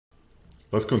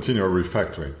let's continue our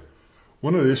refactoring.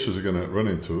 One of the issues you're going to run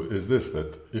into is this,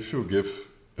 that if you give,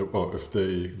 well, if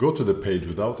they go to the page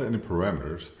without any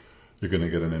parameters, you're going to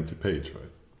get an empty page, right?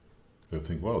 They'll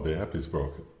think, wow, the app is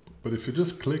broken. But if you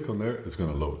just click on there, it's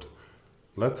going to load.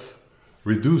 Let's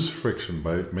reduce friction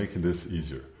by making this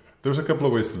easier. There's a couple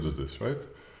of ways to do this, right?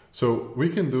 So we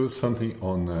can do something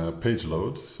on page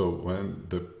load. So when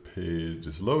the page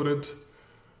is loaded,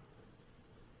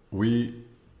 what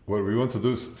we want to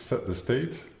do is set the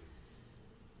state.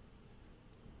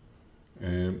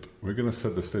 And we're going to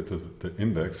set the state of the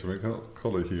index. We're going to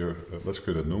call it here, let's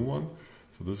create a new one.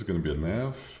 So this is going to be a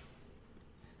nav.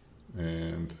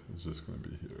 And it's just going to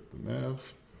be here, the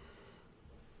nav.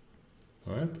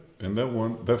 All right. And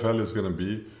that value is going to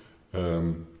be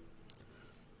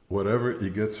whatever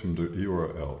it gets from the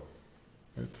URL.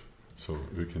 Right. So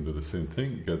we can do the same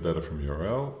thing. You get data from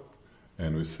URL.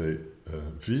 And we say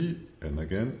v. And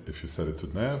again, if you set it to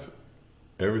nav,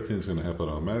 everything's going to happen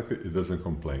automatically. It doesn't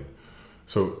complain.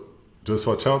 So just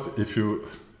watch out if you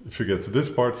get to this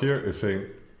part here, it's saying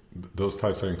those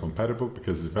types are incompatible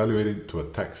because it's evaluating to a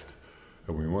text,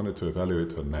 and we want it to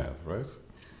evaluate to a nav, right?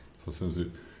 So since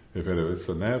it evaluates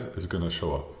a nav, it's going to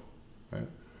show up, right?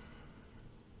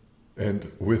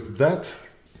 And with that,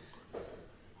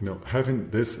 having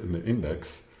this in the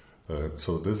index,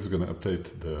 so this is going to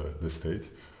update the state.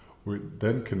 We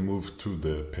then can move to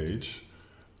the page,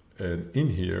 and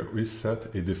in here we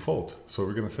set a default. So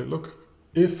we're going to say, look,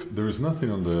 if there is nothing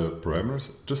on the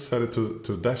parameters, just set it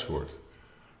to dashboard.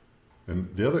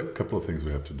 And the other couple of things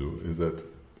we have to do is that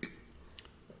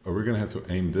we're going to have to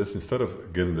aim this. Instead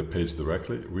of getting the page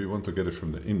directly, we want to get it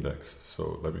from the index.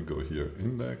 So let me go here,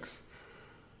 index,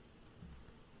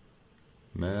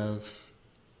 nav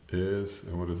is,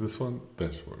 and what is this one?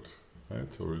 Dashboard,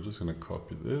 right? So we're just going to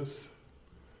copy this.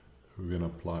 We're going to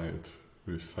apply it,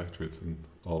 refactor it in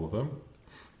all of them.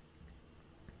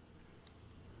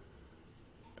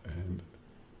 And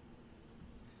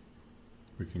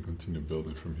we can continue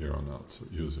building from here on out, so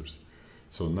users.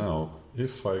 So now,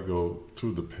 if I go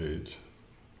to the page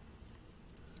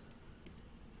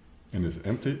and it's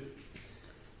empty,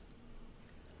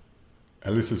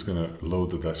 at least it's going to load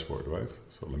the dashboard, right?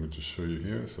 So let me just show you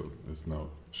here. So it's now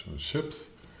showing ships.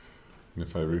 And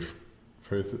if I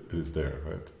rephrase it, it is there,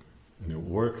 right? And it will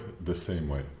work the same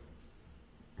way,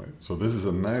 right? So this is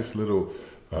a nice little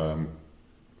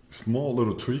small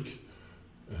little tweak,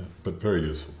 but very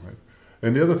useful, right?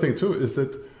 And the other thing too is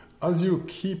that as you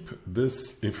keep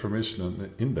this information on the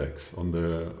index, on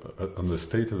the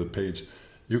state of the page,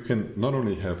 you can not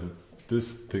only have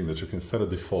this thing that you can set a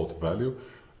default value,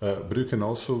 but you can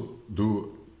also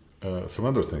do some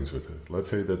other things with it. Let's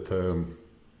say that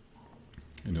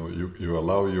you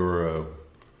allow your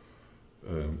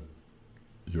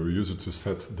user to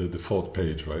set the default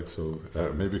page, right? So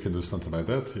maybe you can do something like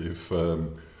that if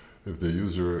the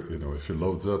user, if it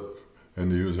loads up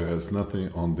and the user has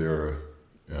nothing on their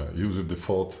user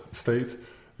default state,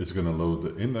 it's going to load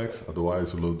the index,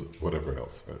 otherwise we'll load whatever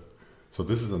else, right? So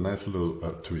this is a nice little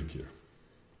tweak here.